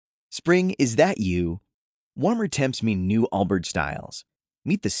Spring, is that you? Warmer temps mean new Allbirds styles.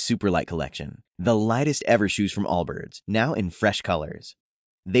 Meet the Superlight Collection, the lightest ever shoes from Allbirds, now in fresh colors.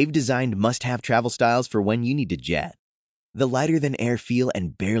 They've designed must-have travel styles for when you need to jet. The lighter-than-air feel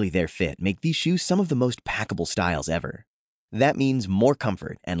and barely-there fit make these shoes some of the most packable styles ever. That means more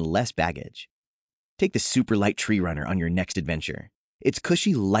comfort and less baggage. Take the Superlight Tree Runner on your next adventure. Its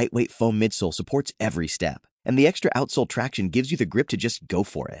cushy, lightweight foam midsole supports every step, and the extra outsole traction gives you the grip to just go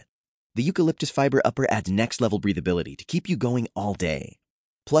for it. The eucalyptus fiber upper adds next-level breathability to keep you going all day.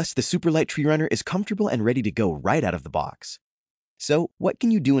 Plus, the Superlight Tree Runner is comfortable and ready to go right out of the box. So, what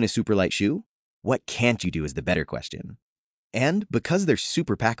can you do in a Superlight shoe? What can't you do is the better question. And because they're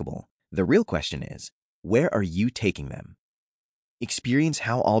super packable, the real question is, where are you taking them? Experience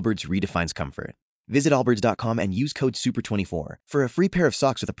how Allbirds redefines comfort. Visit allbirds.com and use code SUPER24 for a free pair of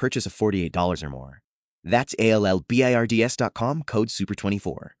socks with a purchase of $48 or more. That's ALLBIRDS.com, code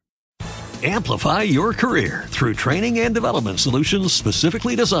SUPER24. Amplify your career through training and development solutions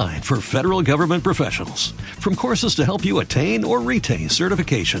specifically designed for federal government professionals. From courses to help you attain or retain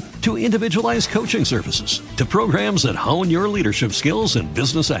certification, to individualized coaching services, to programs that hone your leadership skills and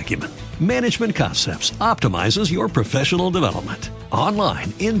business acumen, Management Concepts optimizes your professional development.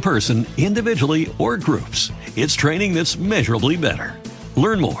 Online, in person, individually, or groups, it's training that's measurably better.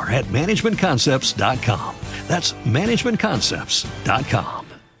 Learn more at managementconcepts.com. That's managementconcepts.com.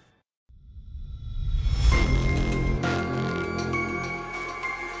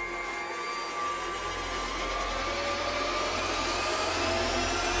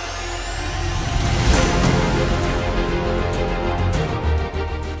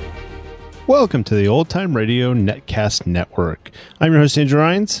 Welcome to the Old Time Radio Netcast Network. I'm your host, Andrew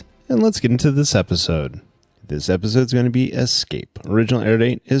Rines, and let's get into this episode. This episode is going to be Escape. Original air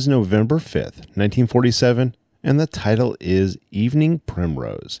date is November 5th, 1947, and the title is Evening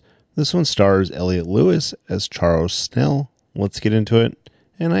Primrose. This one stars Elliott Lewis as Charles Snell. Let's get into it,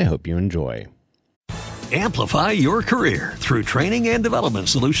 and I hope you enjoy. Amplify your career through training and development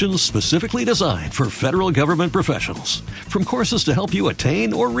solutions specifically designed for federal government professionals. From courses to help you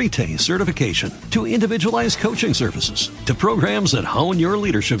attain or retain certification, to individualized coaching services, to programs that hone your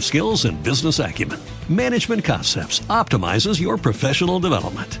leadership skills and business acumen, Management Concepts optimizes your professional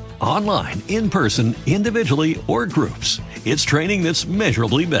development. Online, in person, individually, or groups, it's training that's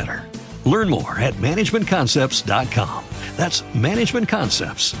measurably better. Learn more at managementconcepts.com. That's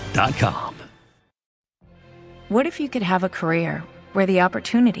managementconcepts.com. What if you could have a career where the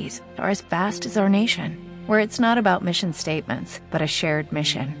opportunities are as vast as our nation, where it's not about mission statements, but a shared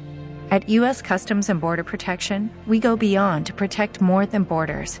mission? At U.S. Customs and Border Protection, we go beyond to protect more than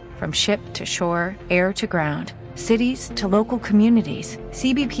borders. From ship to shore, air to ground, cities to local communities,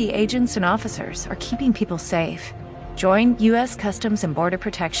 CBP agents and officers are keeping people safe. Join U.S. Customs and Border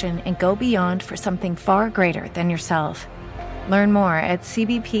Protection and go beyond for something far greater than yourself. Learn more at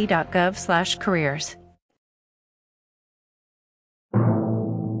cbp.gov/careers.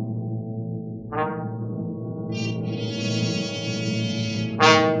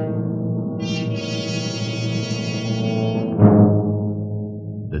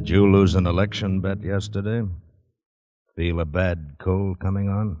 Did you lose an election bet yesterday? Feel a bad cold coming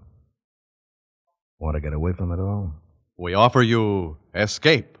on? Want to get away from it all? We offer you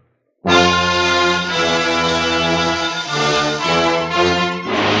Escape.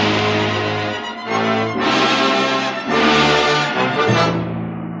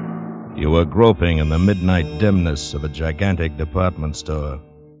 You were groping in the midnight dimness of a gigantic department store,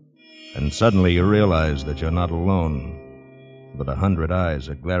 and suddenly you realize that you're not alone. But 100 eyes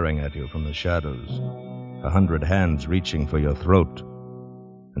are glaring at you from the shadows, 100 hands reaching for your throat,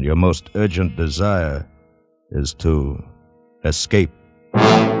 and your most urgent desire is to escape.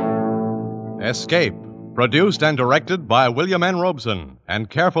 Escape, produced and directed by William N. Robeson, and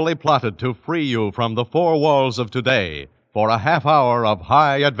carefully plotted to free you from the four walls of today for a half hour of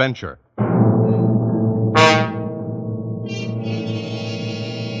high adventure.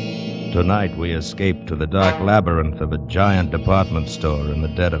 Tonight we escape to the dark labyrinth of a giant department store in the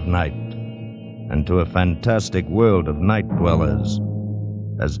dead of night, and to a fantastic world of night dwellers,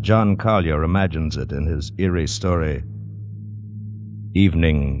 as John Collier imagines it in his eerie story,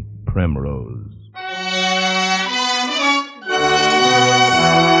 Evening Primrose.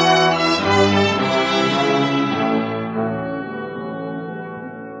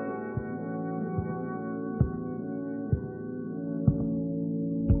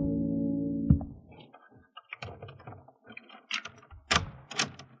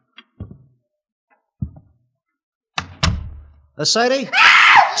 Sadie?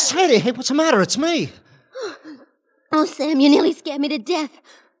 Sadie, hey, what's the matter? It's me. Oh, Sam, you nearly scared me to death.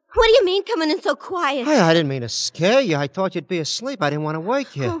 What do you mean coming in so quiet? Hey, I didn't mean to scare you. I thought you'd be asleep. I didn't want to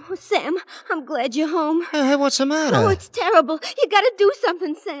wake you. Oh, Sam, I'm glad you're home. Hey, what's the matter? Oh, it's terrible. You gotta do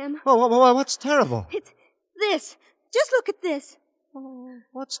something, Sam. What's terrible? It's this. Just look at this. Oh,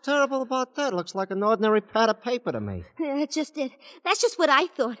 what's terrible about that? Looks like an ordinary pad of paper to me. Yeah, that's just it. That's just what I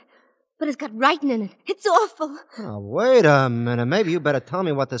thought. But it's got writing in it. It's awful. Oh, wait a minute. Maybe you better tell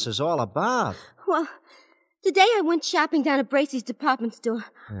me what this is all about. Well, today I went shopping down at Bracey's department store.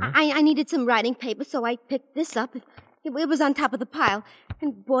 Yeah? I needed some writing paper, so I picked this up. It was on top of the pile,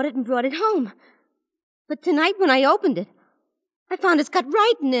 and bought it and brought it home. But tonight when I opened it, I found it's got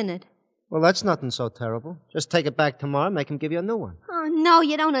writing in it. Well, that's nothing so terrible. Just take it back tomorrow and make him give you a new one. Oh, no,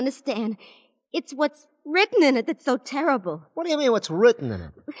 you don't understand. It's what's written in it that's so terrible. What do you mean, what's written in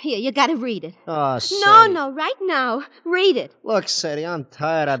it? Here, you gotta read it. Oh, Sadie. No, right now. Read it. Look, Sadie, I'm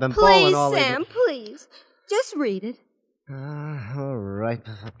tired. I've been bowling all Please, evening. Sam, please. Just read it. All right,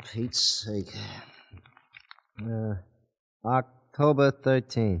 for Pete's sake. October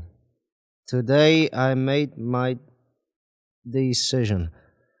 13th. Today I made my decision.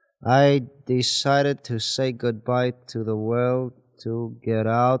 I decided to say goodbye to the world, to get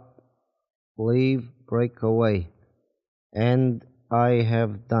out, leave, break away. And I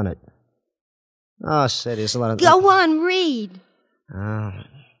have done it. Oh, Sadie, there's a lot of... Go on, read.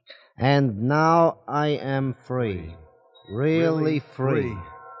 And now I am free. Really free.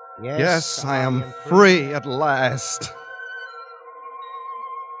 Yes, I am free at last.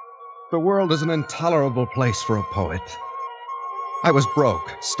 The world is an intolerable place for a poet. I was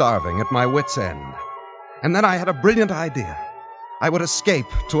broke, starving, at my wits' end. And then I had a brilliant idea. I would escape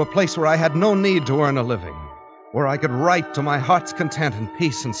to a place where I had no need to earn a living, where I could write to my heart's content in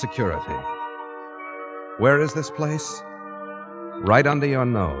peace and security. Where is this place? Right under your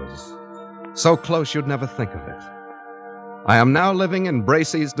nose. So close you'd never think of it. I am now living in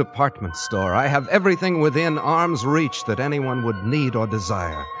Bracey's department store. I have everything within arm's reach that anyone would need or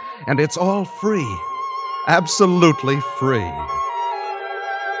desire. And it's all free. Absolutely free.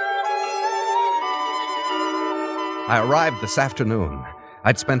 I arrived this afternoon.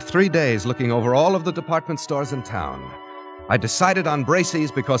 I'd spent 3 days looking over all of the department stores in town. I decided on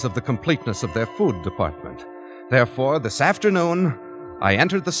Bracey's because of the completeness of their food department. Therefore, this afternoon, I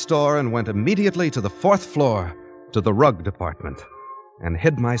entered the store and went immediately to the 4th floor, to the rug department, and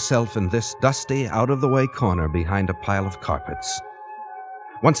hid myself in this dusty, out-of-the-way corner behind a pile of carpets.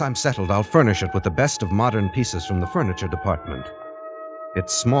 Once I'm settled, I'll furnish it with the best of modern pieces from the furniture department.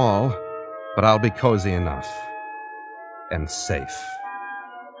 It's small, but I'll be cozy enough. And safe.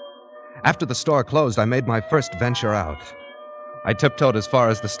 After the store closed, I made my first venture out. I tiptoed as far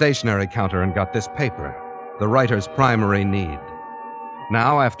as the stationery counter and got this paper, the writer's primary need.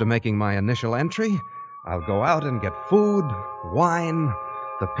 Now, after making my initial entry, I'll go out and get food, wine,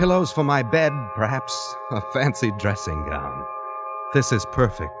 the pillows for my bed, perhaps a fancy dressing gown. This is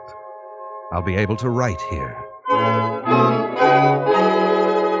perfect. I'll be able to write here.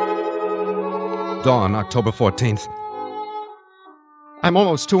 Dawn, October 14th. I'm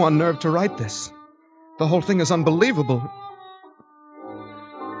almost too unnerved to write this. The whole thing is unbelievable.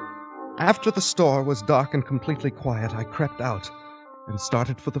 After the store was dark and completely quiet, I crept out and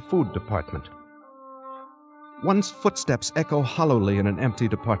started for the food department. One's footsteps echo hollowly in an empty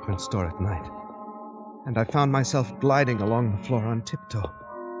department store at night, and I found myself gliding along the floor on tiptoe,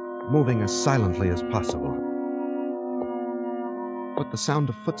 moving as silently as possible. But the sound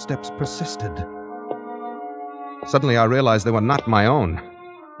of footsteps persisted. Suddenly I realized they were not my own.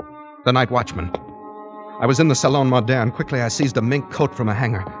 The night watchman. I was in the Salon Moderne. Quickly I seized a mink coat from a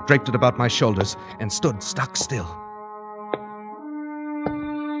hanger, draped it about my shoulders, and stood stock still.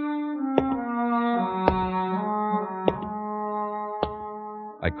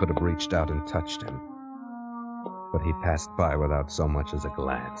 I could have reached out and touched him, but he passed by without so much as a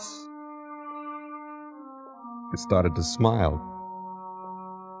glance. I started to smile,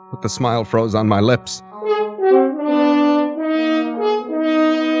 but the smile froze on my lips.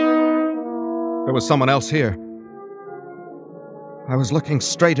 There was someone else here. I was looking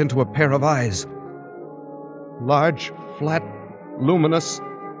straight into a pair of eyes. Large, flat, luminous,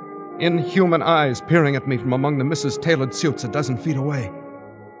 inhuman eyes peering at me from among the Mrs. Tailored suits a dozen feet away.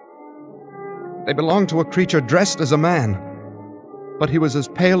 They belonged to a creature dressed as a man, but he was as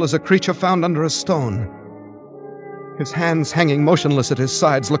pale as a creature found under a stone. His hands hanging motionless at his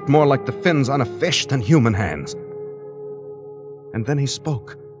sides looked more like the fins on a fish than human hands. And then he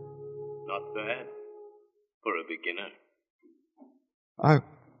spoke. Not bad. For a beginner.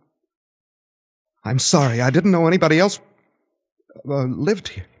 I'm sorry. I didn't know anybody else lived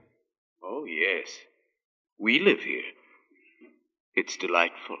here. Oh, yes. We live here. It's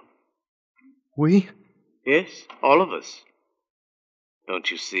delightful. We? Yes, all of us.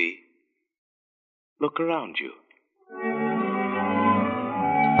 Don't you see? Look around you.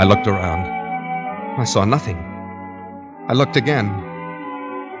 I looked around. I saw nothing. I looked again.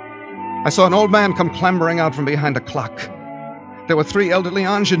 I saw an old man come clambering out from behind a clock. There were 3 elderly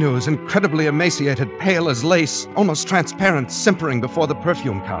ingenues, incredibly emaciated, pale as lace, almost transparent, simpering before the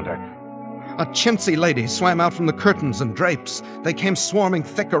perfume counter. A chintzy lady swam out from the curtains and drapes. They came swarming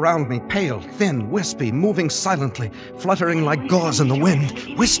thick around me, pale, thin, wispy, moving silently, fluttering like gauze in the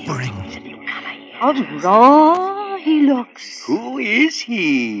wind, whispering. How raw he looks. Who is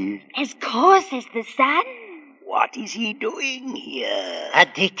he? As coarse as the sun. What is he doing here? A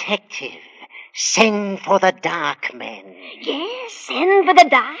detective. Send for the dark men. Yes, send for the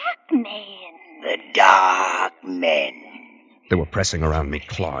dark men. The dark men. They were pressing around me,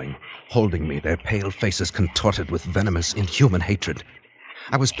 clawing, holding me, their pale faces contorted with venomous, inhuman hatred.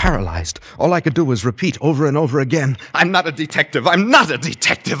 I was paralyzed. All I could do was repeat over and over again, I'm not a detective, I'm not a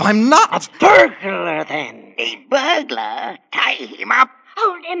detective, I'm not! A burglar, then. A burglar? Tie him up.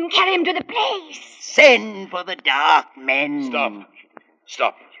 Hold him, carry him to the place. Send for the dark men.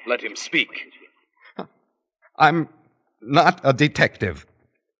 Stop. Let him speak. I'm not a detective.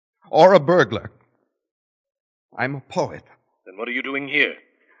 Or a burglar. I'm a poet. Then what are you doing here?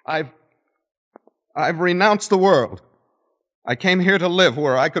 I've renounced the world. I came here to live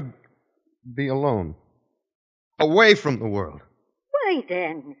where I could be alone. Away from the world. Why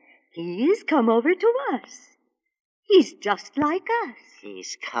then, he's come over to us. He's just like us.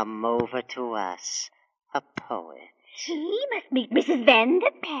 He's come over to us. A poet. He must meet Mrs.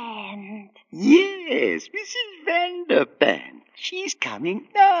 Vanderpant. Yes, Mrs. Vanderpant. She's coming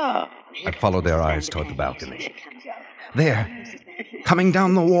now. I followed their eyes toward the balcony. There, coming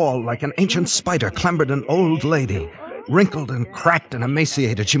down the wall like an ancient spider, clambered an old lady. Wrinkled and cracked and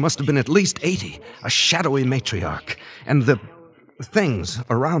emaciated, she must have been at least 80, a shadowy matriarch. And the things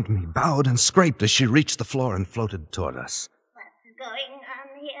around me bowed and scraped as she reached the floor and floated toward us. What's going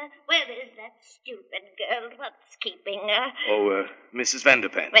on here? Where is that stupid girl? What's keeping her? Oh, Mrs.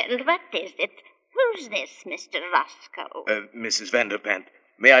 Vanderpant. Well, what is it? Who's this, Mr. Roscoe? Mrs. Vanderpant.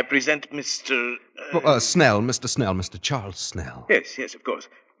 May I present Mr. Snell, Mr. Snell, Mr. Charles Snell. Yes, of course.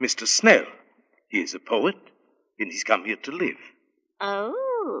 Mr. Snell. He is a poet, and he's come here to live.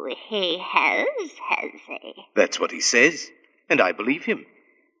 Oh, he has he? That's what he says, and I believe him.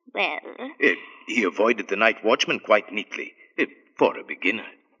 Well... he avoided the night watchman quite neatly, for a beginner.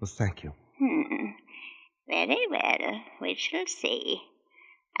 Well, thank you. Very well, we shall see.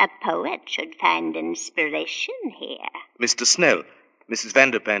 A poet should find inspiration here. Mr. Snell, Mrs.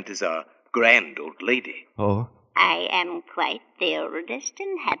 Vanderpant is our grand old lady. Oh? I am quite the oldest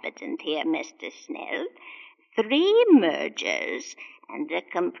inhabitant here, Mr. Snell. 3 mergers and a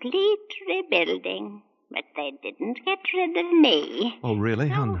complete rebuilding. But they didn't get rid of me. Oh, really?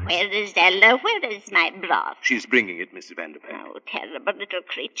 How nice. Where is Ella? Where is my broth? She's bringing it, Mrs. Vanderpant. Oh, terrible little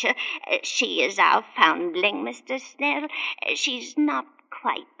creature. She is our foundling, Mr. Snell. She's not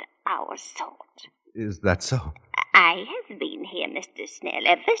quite our sort. Is that so? I have been here, Mr. Snell,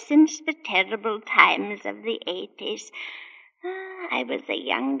 ever since the terrible times of the 80s. I was a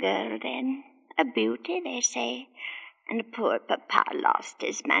young girl then. A beauty, they say. And poor Papa lost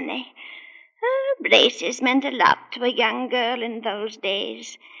his money. Braces meant a lot to a young girl in those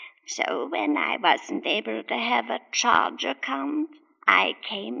days. So when I wasn't able to have a charge account, I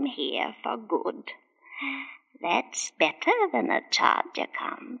came here for good. That's better than a charge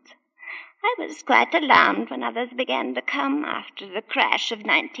account. I was quite alarmed when others began to come after the crash of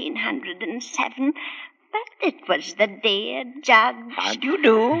 1907. But it was the dear judge. How do you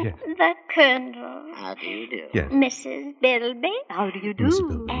do? Yes. The colonel. How do you do? Yes. Mrs. Bilby. How do you do? Mrs.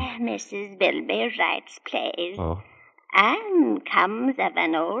 Bilby. Mrs. Bilby writes plays. Oh. And comes of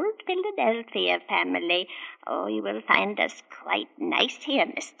an old Philadelphia family. Oh, you will find us quite nice here,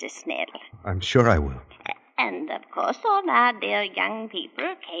 Mr. Snell. I'm sure I will. And, of course, all our dear young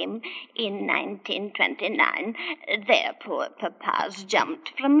people came in 1929. Their poor papas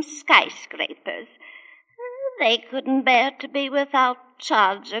jumped from skyscrapers. They couldn't bear to be without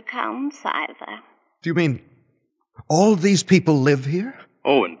charge accounts either. Do you mean all these people live here?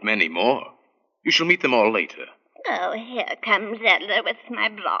 Oh, and many more. You shall meet them all later. Oh, here comes Ella with my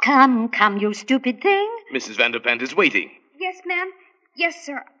broth. Come, you stupid thing. Mrs. Vanderpant is waiting. Yes, ma'am. Yes,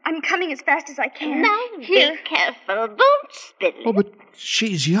 sir. I'm coming as fast as I can. Now, Here. be careful. Don't spill it. Oh, but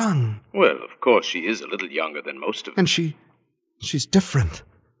she's young. Well, of course, she is a little younger than most of them. And she's different.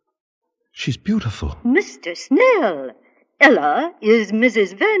 She's beautiful. Mr. Snell, Ella is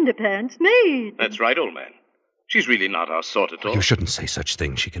Mrs. Vanderpant's maid. That's right, old man. She's really not our sort at all. You shouldn't say such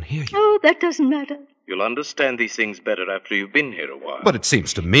things. She can hear you. Oh, that doesn't matter. You'll understand these things better after you've been here a while. But it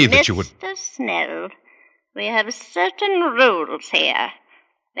seems to me that you would... Mr. Snell, we have certain rules here.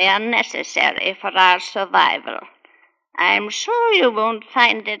 They are necessary for our survival. I'm sure you won't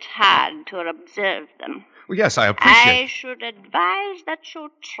find it hard to observe them. Well, yes, I appreciate... I should advise that you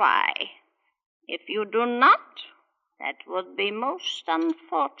try. If you do not, that would be most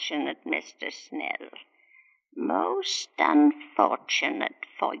unfortunate, Mr. Snell. Most unfortunate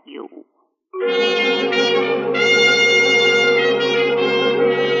for you.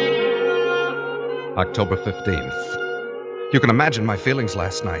 October 15th. You can imagine my feelings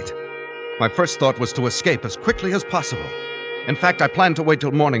last night. My first thought was to escape as quickly as possible. In fact, I planned to wait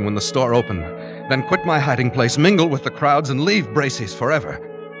till morning when the store opened, then quit my hiding place, mingle with the crowds, and leave Bracey's forever.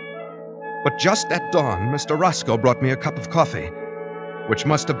 But just at dawn, Mr. Roscoe brought me a cup of coffee, which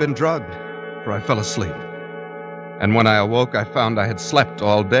must have been drugged, for I fell asleep. And when I awoke, I found I had slept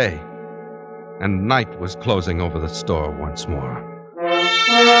all day, and night was closing over the store once more.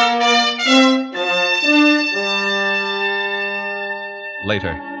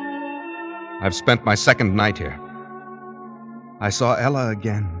 Later, I've spent my second night here. I saw Ella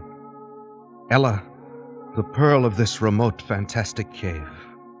again. Ella, the pearl of this remote, fantastic cave.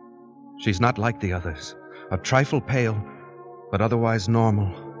 She's not like the others, a trifle pale, but otherwise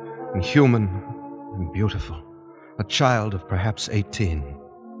normal and human and beautiful. A child of perhaps 18.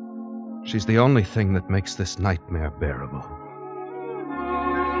 She's the only thing that makes this nightmare bearable.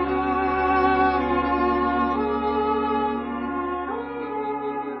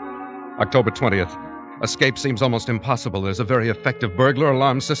 October 20th. Escape seems almost impossible. There's a very effective burglar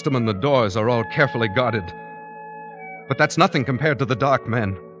alarm system and the doors are all carefully guarded. But that's nothing compared to the Dark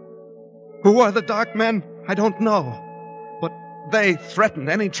Men. Who are the Dark Men? I don't know. But they threaten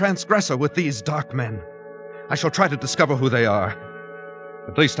any transgressor with these Dark Men. I shall try to discover who they are.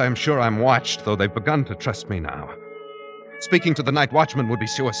 At least I am sure I'm watched, though they've begun to trust me now. Speaking to the night watchman would be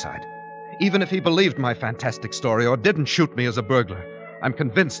suicide. Even if he believed my fantastic story or didn't shoot me as a burglar, I'm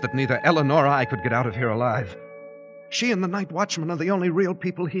convinced that neither Ella nor I could get out of here alive. She and the night watchman are the only real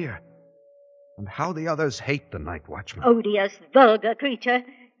people here. And how the others hate the night watchman. Odious, vulgar creature.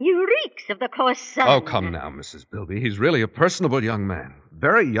 He reeks of the coarse sun. Oh, come now, Mrs. Bilby. He's really a personable young man.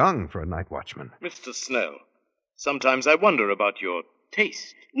 Very young for a night watchman. Mr. Snell, sometimes I wonder about your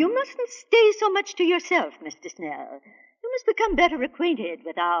taste. You mustn't stay so much to yourself, Mr. Snell. You must become better acquainted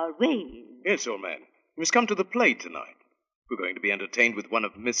with our ways. Yes, old man. You must come to the play tonight. We're going to be entertained with one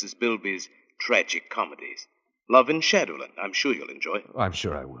of Mrs. Bilby's tragic comedies. Love in Shadowland. I'm sure you'll enjoy it. I'm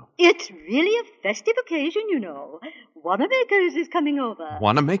sure I will. It's really a festive occasion, you know. Wanamaker's is coming over.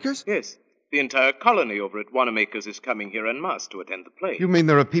 Wanamaker's? Yes. The entire colony over at Wanamaker's is coming here en masse to attend the play. You mean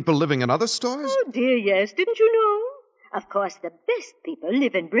there are people living in other stores? Oh, dear, yes. Didn't you know? Of course, the best people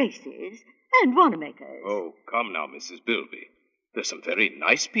live in Bracey's and Wanamaker's. Oh, come now, Mrs. Bilby. There's some very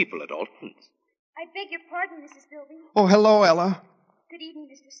nice people at Alton's. I beg your pardon, Mrs. Bilby. Oh, hello, Ella. Good evening,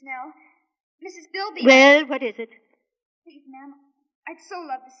 Mr. Snell. Mrs. Bilby. Well, what is it? Please, ma'am, I'd so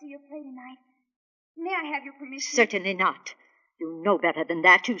love to see your play tonight. May I have your permission? Certainly not. You know better than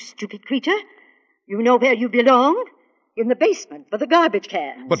that, you stupid creature. You know where you belong. In the basement for the garbage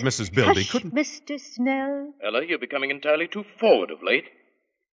cans. But Mrs. Bilby Hush, couldn't... Mr. Snell. Ella, you're becoming entirely too forward of late.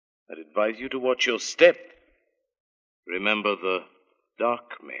 I'd advise you to watch your step. Remember the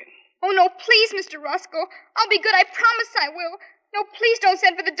Dark Men. Oh, no, please, Mr. Roscoe. I'll be good. I promise I will. No, please don't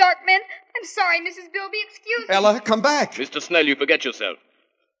send for the Dark Men. I'm sorry, Mrs. Bilby. Excuse me. Ella, come back. Mr. Snell, you forget yourself.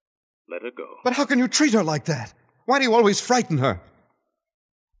 Let her go. But how can you treat her like that? Why do you always frighten her?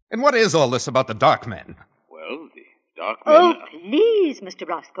 And what is all this about the Dark Men? Well, the Dark Men... Oh, please, Mr.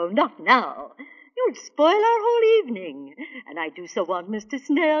 Roscoe, not now. You'll spoil our whole evening. And I do so want Mr.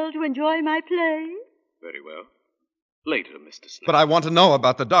 Snell to enjoy my play. Very well. Later, Mr. Snell. But I want to know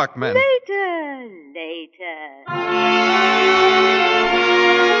about the Dark Men. Later.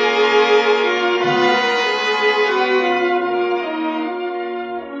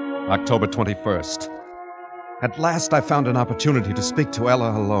 October 21st. At last I found an opportunity to speak to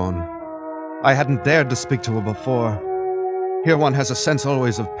Ella alone. I hadn't dared to speak to her before. Here one has a sense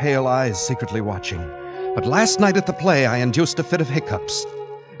always of pale eyes secretly watching. But last night at the play I induced a fit of hiccups.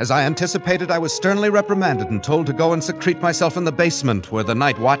 As I anticipated, I was sternly reprimanded and told to go and secrete myself in the basement where the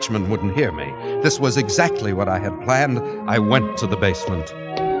night watchman wouldn't hear me. This was exactly what I had planned. I went to the basement.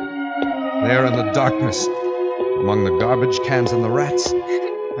 There in the darkness, among the garbage cans and the rats,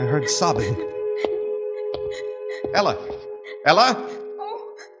 I heard sobbing. Ella! Ella!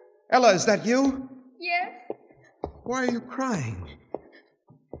 Oh. Ella, is that you? Yes? Why are you crying?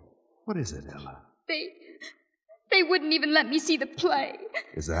 What is it, Ella? They wouldn't even let me see the play.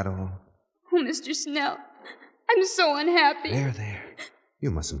 Is that all? Oh, Mr. Snell, I'm so unhappy. There.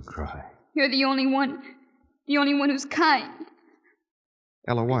 You mustn't cry. You're the only one who's kind.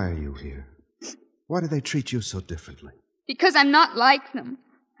 Ella, why are you here? Why do they treat you so differently? Because I'm not like them.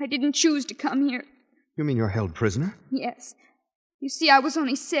 I didn't choose to come here. You mean you're held prisoner? Yes. You see, I was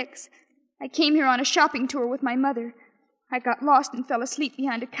only 6. I came here on a shopping tour with my mother. I got lost and fell asleep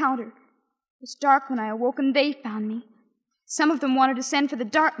behind a counter. It was dark when I awoke, and they found me. Some of them wanted to send for the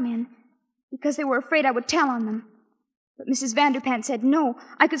dark men because they were afraid I would tell on them. But Mrs. Vanderpant said no,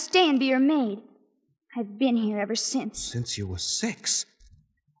 I could stay and be her maid. I've been here ever since. Since you were 6?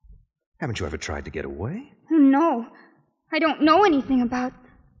 Haven't you ever tried to get away? Oh, no. I don't know anything about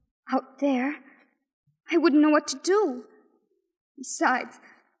out there. I wouldn't know what to do. Besides,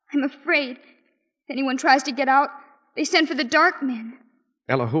 I'm afraid if anyone tries to get out, they send for the dark men.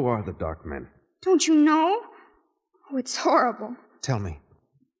 Ella, who are the dark men? Don't you know? Oh, it's horrible. Tell me.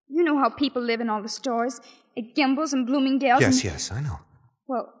 You know how people live in all the stores, at Gimbel's and Bloomingdale's. Yes, I know.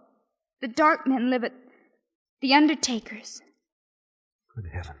 Well, the dark men live at the Undertaker's.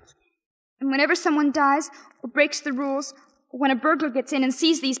 Good heavens. And whenever someone dies or breaks the rules, or when a burglar gets in and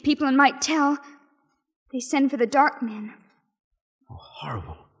sees these people and might tell, they send for the dark men. Oh,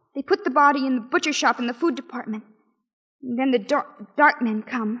 horrible. They put the body in the butcher shop in the food department. And then the dark men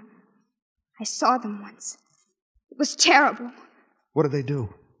come. I saw them once. It was terrible. What do they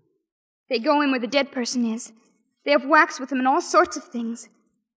do? They go in where the dead person is. They have wax with them and all sorts of things.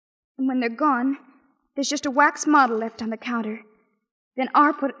 And when they're gone, there's just a wax model left on the counter. Then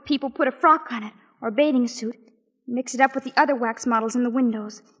people put a frock on it, or a bathing suit, and mix it up with the other wax models in the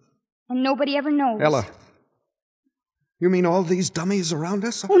windows. And nobody ever knows. Ella, you mean all these dummies around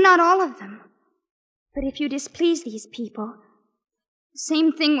us? Oh, not all of them. But if you displease these people, the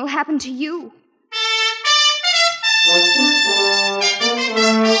same thing will happen to you.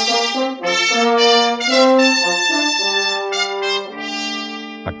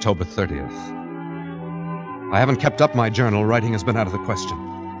 October 30th. I haven't kept up my journal. Writing has been out of the question.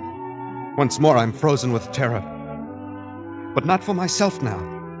 Once more, I'm frozen with terror. But not for myself now.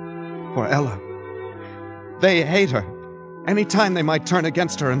 For Ella. They hate her. Any time they might turn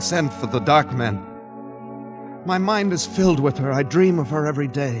against her and send for the dark men. My mind is filled with her. I dream of her every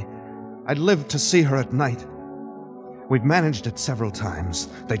day. I'd live to see her at night. We've managed it several times.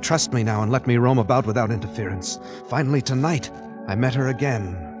 They trust me now and let me roam about without interference. Finally, tonight, I met her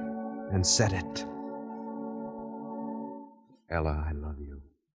again and said it. Ella, I love you.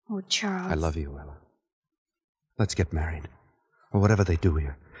 Oh, Charles. I love you, Ella. Let's get married. Or whatever they do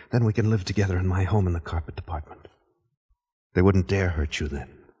here. Then we can live together in my home in the carpet department. They wouldn't dare hurt you then.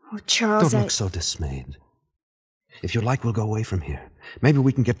 Oh, Charles, Don't look so dismayed. If you like, we'll go away from here. Maybe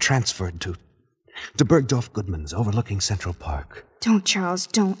we can get transferred to Bergdorf Goodman's, overlooking Central Park. Don't, Charles,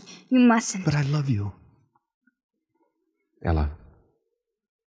 don't. You mustn't. But I love you. Ella,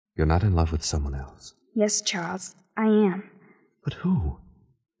 you're not in love with someone else. Yes, Charles, I am. But who?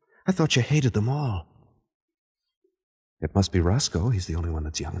 I thought you hated them all. It must be Roscoe. He's the only one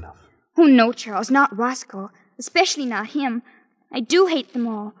that's young enough. Oh, no, Charles, not Roscoe. Especially not him. I do hate them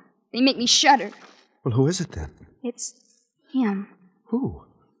all. They make me shudder. Well, who is it then? It's him. Who?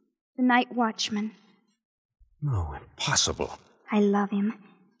 The night watchman. No, impossible. I love him.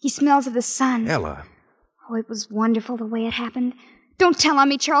 He smells of the sun. Ella. Oh, it was wonderful the way it happened. Don't tell on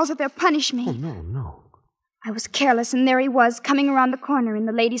me, Charles, or they'll punish me. Oh, no. I was careless, and there he was, coming around the corner in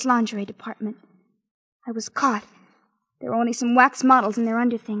the ladies' lingerie department. I was caught. There were only some wax models in their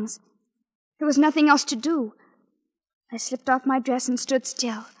underthings. There was nothing else to do. I slipped off my dress and stood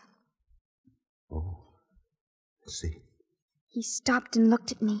still. Oh, I see. He stopped and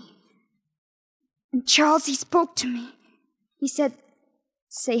looked at me. And Charles, he spoke to me. He said,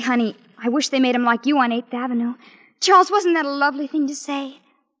 "Say, honey, I wish they made him like you on 8th Avenue. Charles, wasn't that a lovely thing to say?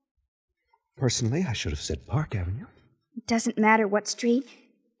 Personally, I should have said Park Avenue. It doesn't matter what street.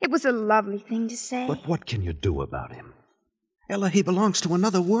 It was a lovely thing to say. But what can you do about him? Ella, he belongs to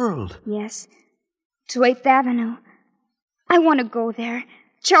another world. Yes, to 8th Avenue. I want to go there.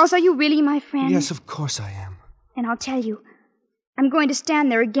 Charles, are you really my friend? Yes, of course I am. And I'll tell you, I'm going to stand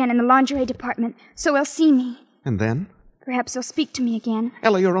there again in the lingerie department, so he'll see me. And then? Perhaps he'll speak to me again.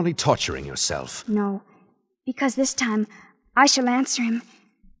 Ella, you're only torturing yourself. No, because this time I shall answer him.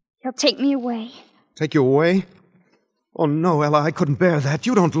 He'll take me away. Take you away? Oh, no, Ella, I couldn't bear that.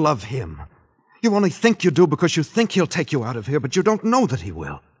 You don't love him. You only think you do because you think he'll take you out of here, but you don't know that he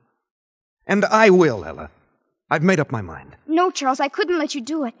will. And I will, Ella. I've made up my mind. No, Charles, I couldn't let you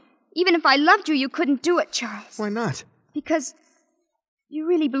do it. Even if I loved you, you couldn't do it, Charles. Why not? Because you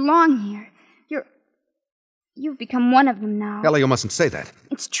really belong here. You've become one of them now. Ella, you mustn't say that.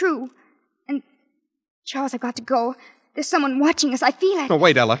 It's true. And, Charles, I've got to go. There's someone watching us. I feel it. No,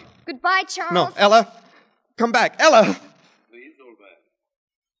 wait, Ella. Goodbye, Charles. No, Ella. Come back. Ella! Please, old man.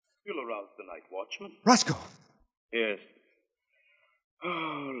 You'll arouse the night watchman. Roscoe. Yes.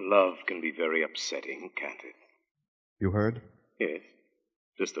 Oh, love can be very upsetting, can't it? You heard? Yes.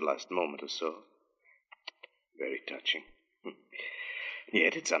 Just the last moment or so. Very touching.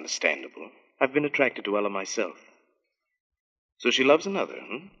 Yet it's understandable. I've been attracted to Ella myself. So she loves another,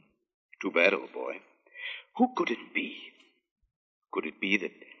 Too bad, old boy. Who could it be? Could it be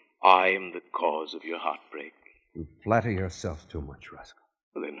that I am the cause of your heartbreak? You flatter yourself too much, Roscoe.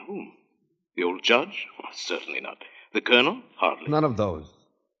 Well, then whom? The old judge? Well, certainly not. The colonel? Hardly. None of those.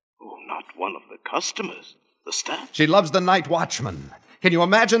 Oh, not one of the customers. The staff? She loves the night watchman. Can you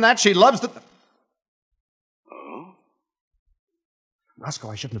imagine that? She loves the... Oh? Roscoe,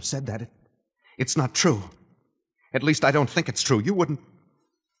 I shouldn't have said that. It's not true. At least I don't think it's true. You wouldn't...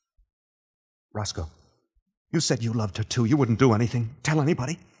 Roscoe, you said you loved her too. You wouldn't do anything. Tell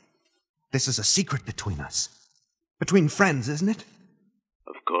anybody. This is a secret between us. Between friends, isn't it?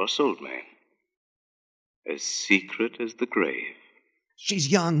 Of course, old man. As secret as the grave.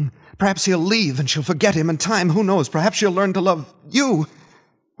 She's young. Perhaps he'll leave and she'll forget him in time. Who knows? Perhaps she'll learn to love you.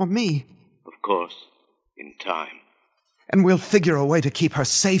 Or me. Of course. In time. And we'll figure a way to keep her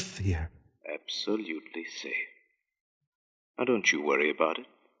safe here. Absolutely safe. Now, don't you worry about it.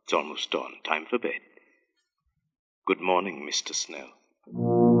 It's almost dawn. Time for bed. Good morning, Mr. Snell.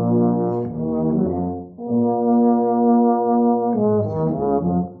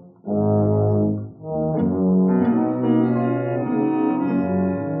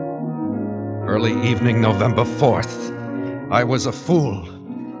 Early evening, November 4th. I was a fool.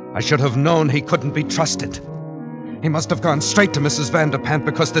 I should have known he couldn't be trusted. He must have gone straight to Mrs. Vanderpant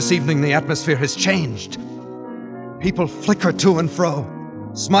because this evening the atmosphere has changed. People flicker to and fro,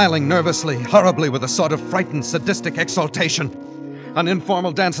 smiling nervously, horribly with a sort of frightened, sadistic exultation. An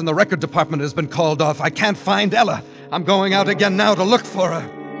informal dance in the record department has been called off. I can't find Ella. I'm going out again now to look for her.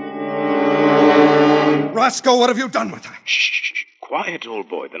 Roscoe, what have you done with her? Shh. Quiet, old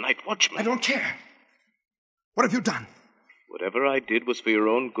boy. The night watchman. I don't care. What have you done? Whatever I did was for your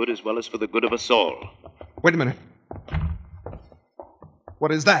own good as well as for the good of us all. Wait a minute.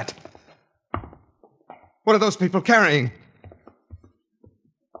 What is that? What are those people carrying?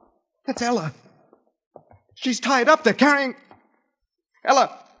 That's Ella. She's tied up. They're carrying...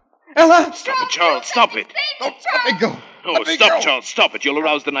 Ella! Ella! Stop it, Charles. Stop it. Oh, let me go. Oh, stop, Charles. Stop it. You'll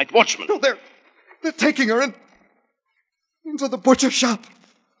arouse the night watchman. No, they're taking her into the butcher shop.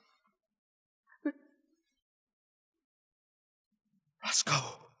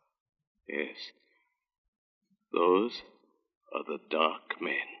 Roscoe. Yes. Those are the dark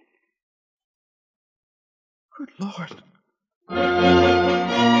men. Good Lord.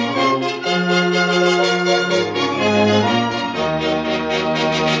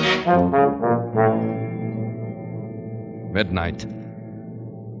 Midnight.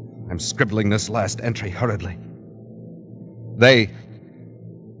 I'm scribbling this last entry hurriedly. They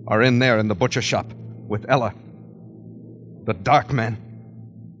are in there in the butcher shop with Ella. The dark men.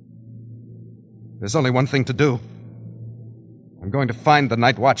 There's only one thing to do. I'm going to find the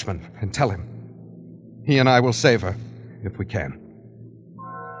night watchman and tell him. He and I will save her, if we can.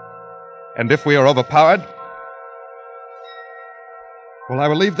 And if we are overpowered, well, I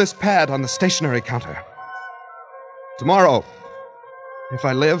will leave this pad on the stationery counter. Tomorrow, if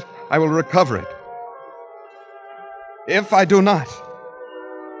I live, I will recover it. If I do not,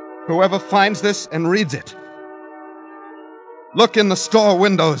 whoever finds this and reads it, look in the store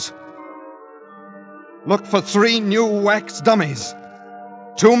windows. Look for 3 new wax dummies.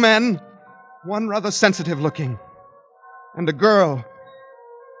 2 men, one rather sensitive looking, and a girl.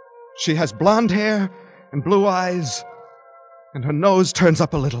 She has blonde hair and blue eyes, and her nose turns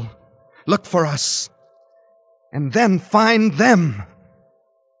up a little. Look for us, and then find them.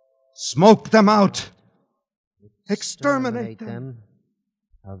 Smoke them out. Exterminate them.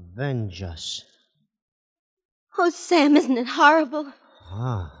 Avenge us. Oh, Sam, isn't it horrible?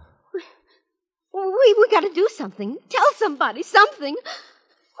 Ah. We got to do something. Tell somebody something.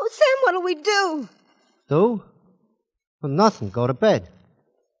 Oh, Sam, what'll we do? Do? Well, nothing. Go to bed.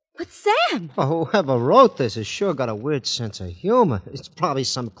 But, Sam... Well, whoever wrote this has sure got a weird sense of humor. It's probably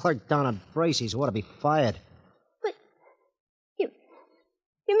some clerk down at Bracey's who ought to be fired. But... You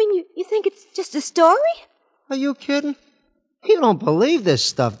mean you think it's just a story? Are you kidding? You don't believe this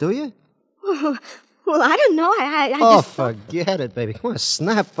stuff, do you? Well, I don't know. I just... just... forget it, baby. Come on,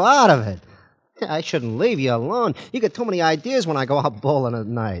 snap out of it. I shouldn't leave you alone. You get too many ideas when I go out bowling at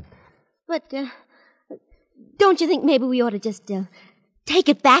night. But, don't you think maybe we ought to just take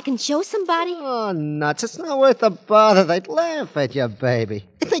it back and show somebody? Oh, nuts. It's not worth the bother. They'd laugh at you, baby.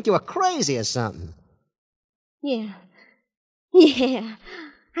 They'd think you were crazy or something. Yeah,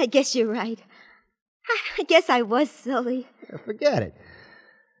 I guess you're right. I guess I was silly. Forget it.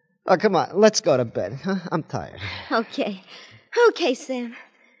 Oh, come on. Let's go to bed. Huh? I'm tired. Okay, Sam.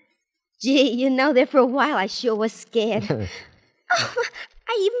 Gee, there for a while I sure was scared. I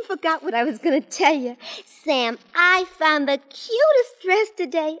even forgot what I was going to tell you. Sam, I found the cutest dress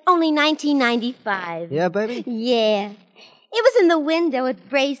today, only $19.95. Yeah, baby? Yeah. It was in the window at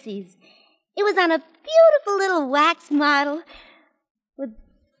Bracey's. It was on a beautiful little wax model with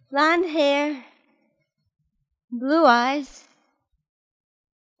blonde hair, blue eyes,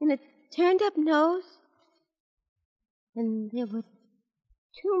 and a turned-up nose. And there were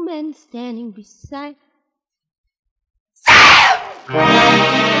two men standing beside...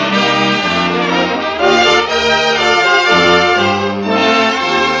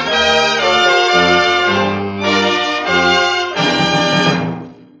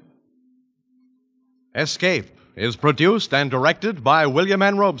 Escape is produced and directed by William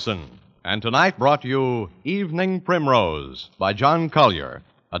N. Robeson, and tonight brought you Evening Primrose by John Collier,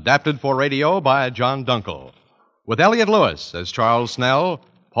 adapted for radio by John Dunkel, with Elliott Lewis as Charles Snell,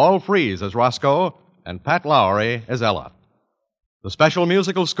 Paul Frees as Roscoe, and Pat Lowry as Ella. The special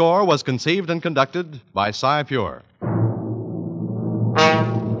musical score was conceived and conducted by Cy Pure.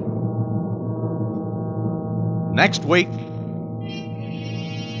 Next week...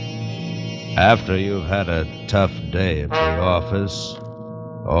 After you've had a tough day at the office,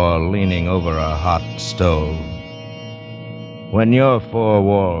 or leaning over a hot stove, when your four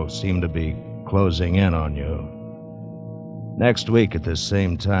walls seem to be closing in on you, next week at the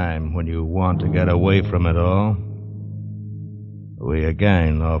same time when you want to get away from it all, we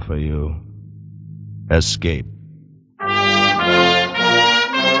again offer you Escape.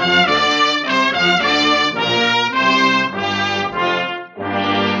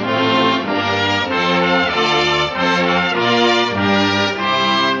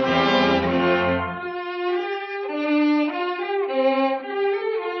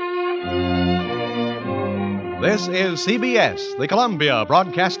 This is CBS, the Columbia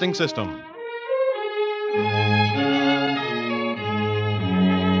Broadcasting System.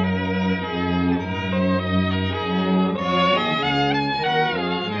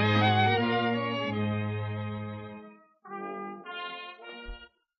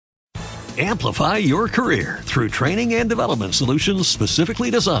 Amplify your career through training and development solutions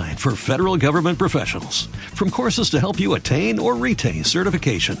specifically designed for federal government professionals. From courses to help you attain or retain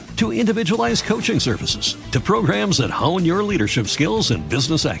certification, to individualized coaching services, to programs that hone your leadership skills and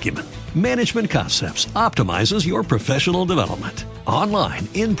business acumen, Management Concepts optimizes your professional development. Online,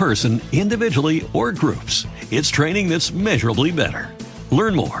 in person, individually, or groups, it's training that's measurably better.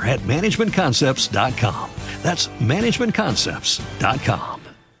 Learn more at managementconcepts.com. That's managementconcepts.com.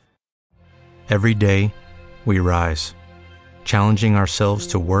 Every day, we rise, challenging ourselves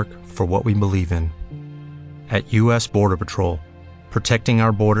to work for what we believe in. At U.S. Border Patrol, protecting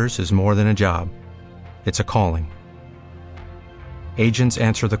our borders is more than a job. It's a calling. Agents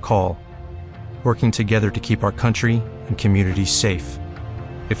answer the call, working together to keep our country and communities safe.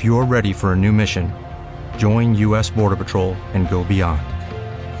 If you are ready for a new mission, join U.S. Border Patrol and go beyond.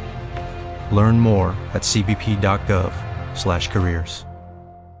 Learn more at cbp.gov/careers.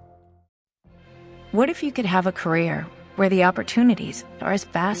 What if you could have a career where the opportunities are as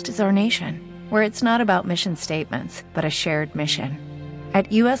vast as our nation, where it's not about mission statements, but a shared mission? At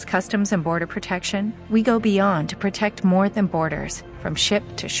U.S. Customs and Border Protection, we go beyond to protect more than borders. From ship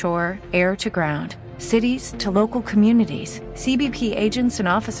to shore, air to ground, cities to local communities, CBP agents and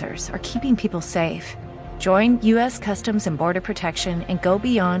officers are keeping people safe. Join U.S. Customs and Border Protection and go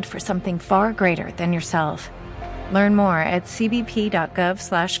beyond for something far greater than yourself. Learn more at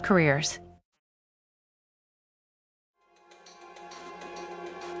cbp.gov/careers.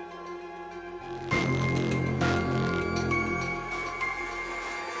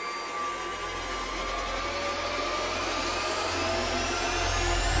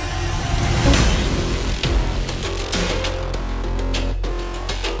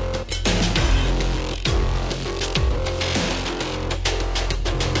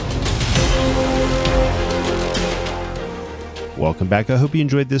 Welcome back. I hope you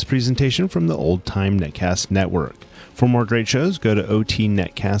enjoyed this presentation from the Old Time Netcast Network. For more great shows, go to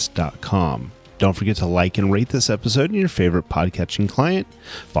otnetcast.com. Don't forget to like and rate this episode in your favorite podcatching client.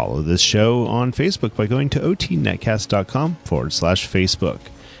 Follow this show on Facebook by going to otnetcast.com/Facebook.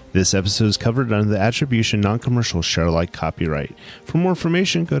 This episode is covered under the Attribution Non-Commercial Share Alike copyright. For more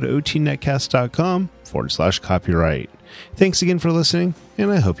information, go to otnetcast.com/copyright. Thanks again for listening,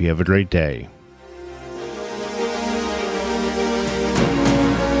 and I hope you have a great day.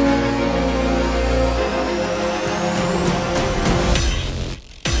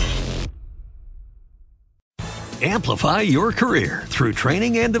 Amplify your career through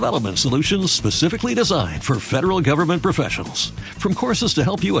training and development solutions specifically designed for federal government professionals. From courses to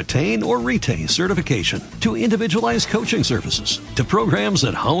help you attain or retain certification, to individualized coaching services, to programs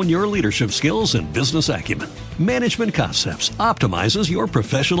that hone your leadership skills and business acumen, Management Concepts optimizes your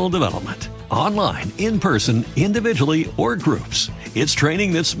professional development. Online, in person, individually, or groups, it's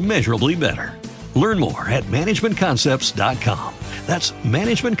training that's measurably better. Learn more at managementconcepts.com. That's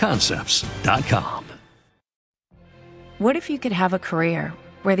managementconcepts.com. What if you could have a career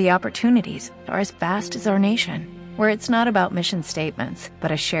where the opportunities are as vast as our nation, where it's not about mission statements,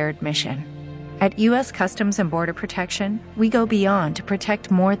 but a shared mission? At U.S. Customs and Border Protection, we go beyond to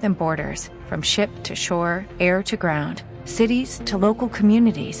protect more than borders. From ship to shore, air to ground, cities to local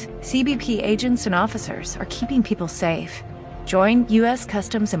communities, CBP agents and officers are keeping people safe. Join U.S.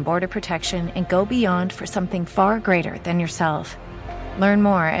 Customs and Border Protection and go beyond for something far greater than yourself. Learn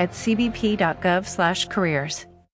more at cbp.gov/careers.